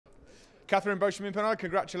Catherine BEAUCHEMIN-PINARD,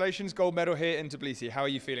 congratulations, gold medal here in Tbilisi. How are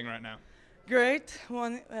you feeling right now? Great.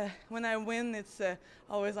 When I win, it's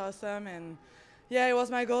always awesome. And yeah, it was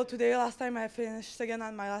my goal today. Last time I finished second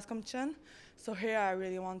on my last competition. So here I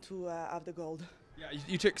really want to have the gold. Yeah,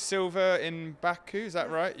 you took silver in Baku, is that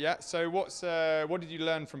right? Yeah. So what did you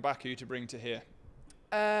learn from Baku to bring to here?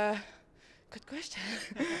 Good question.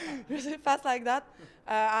 Really fast like that.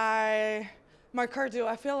 My cardio,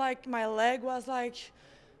 I feel like my leg was like,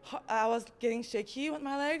 I was getting shaky with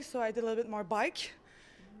my leg, so I did a little bit more bike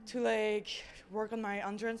to like work on my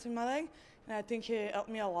endurance in my leg, and I think it helped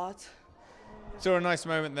me a lot. Saw a nice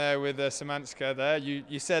moment there with Samanska there.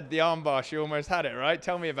 You said the armbar, she almost had it, right?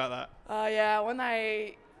 Tell me about that. Yeah, when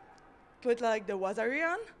I put like the wazari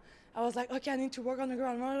on, I was like, okay, I need to work on the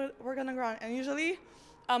ground, work on the ground. And usually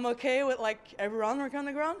I'm okay with like everyone working on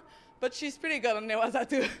the ground, but she's pretty good on the waza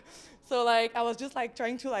too. So like I was just like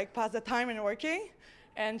trying to like pass the time and working,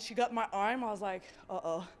 and she got my arm. I was like,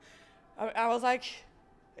 uh-oh. I was like,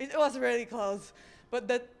 it was really close.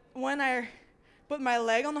 But when I put my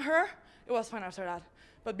leg on her, it was fine after that.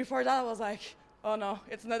 But before that, I was like, oh no,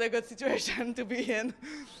 it's not a good situation to be in.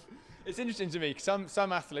 It's interesting to me, some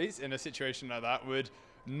athletes in a situation like that would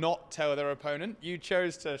not tell their opponent. You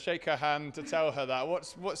chose to shake her hand to tell her that.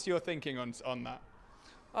 What's your thinking on that?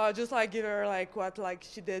 Just like give her like what like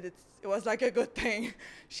she did. It was like a good thing.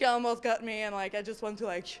 She almost got me, and like I just want to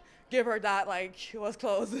like give her that, like it was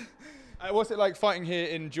close. What's it like fighting here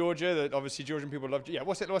in Georgia? That obviously Georgian people love. Yeah,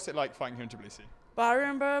 what's it like fighting here in Tbilisi? But I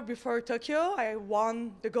remember before Tokyo, I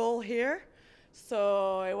won the gold here,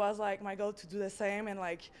 so it was like my goal to do the same and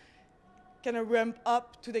like kind of ramp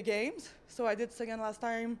up to the games. So I did second last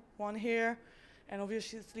time, won here, and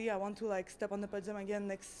obviously I want to like step on the podium again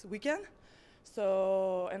next weekend.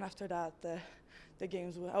 So and after that, the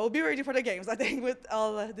games. I will be ready for the games, I think, with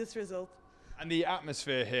all this result. And the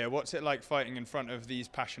atmosphere here, what's it like fighting in front of these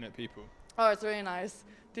passionate people? Oh, it's really nice.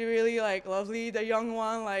 They're really like lovely. The young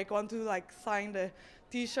one like want to like sign the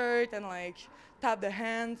T-shirt and like tap the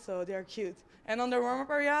hand, so they're cute. And on the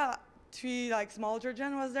warm-up area, 3 like small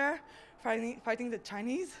Georgian was there fighting the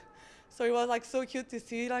Chinese. So it was like so cute to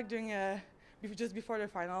see like during just before the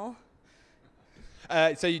final.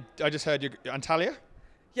 I just heard you're Antalya?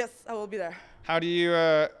 Yes, I will be there. How do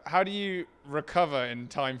you recover in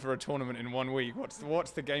time for a tournament in 1 week?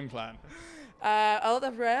 What's the game plan? A lot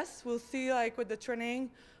of rest. We'll see like with the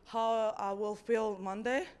training how I will feel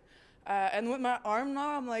Monday. And with my arm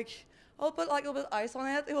now, I'm like, I'll put like a little bit of ice on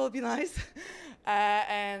it. It will be nice.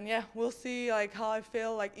 And yeah, we'll see like how I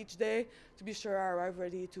feel like each day to be sure I arrive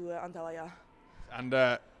ready to Antalya.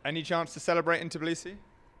 And any chance to celebrate in Tbilisi?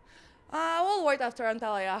 I will wait after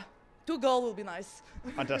Antalya. 2 gold will be nice.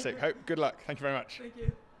 Fantastic. Good luck. Thank you very much. Thank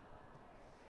you.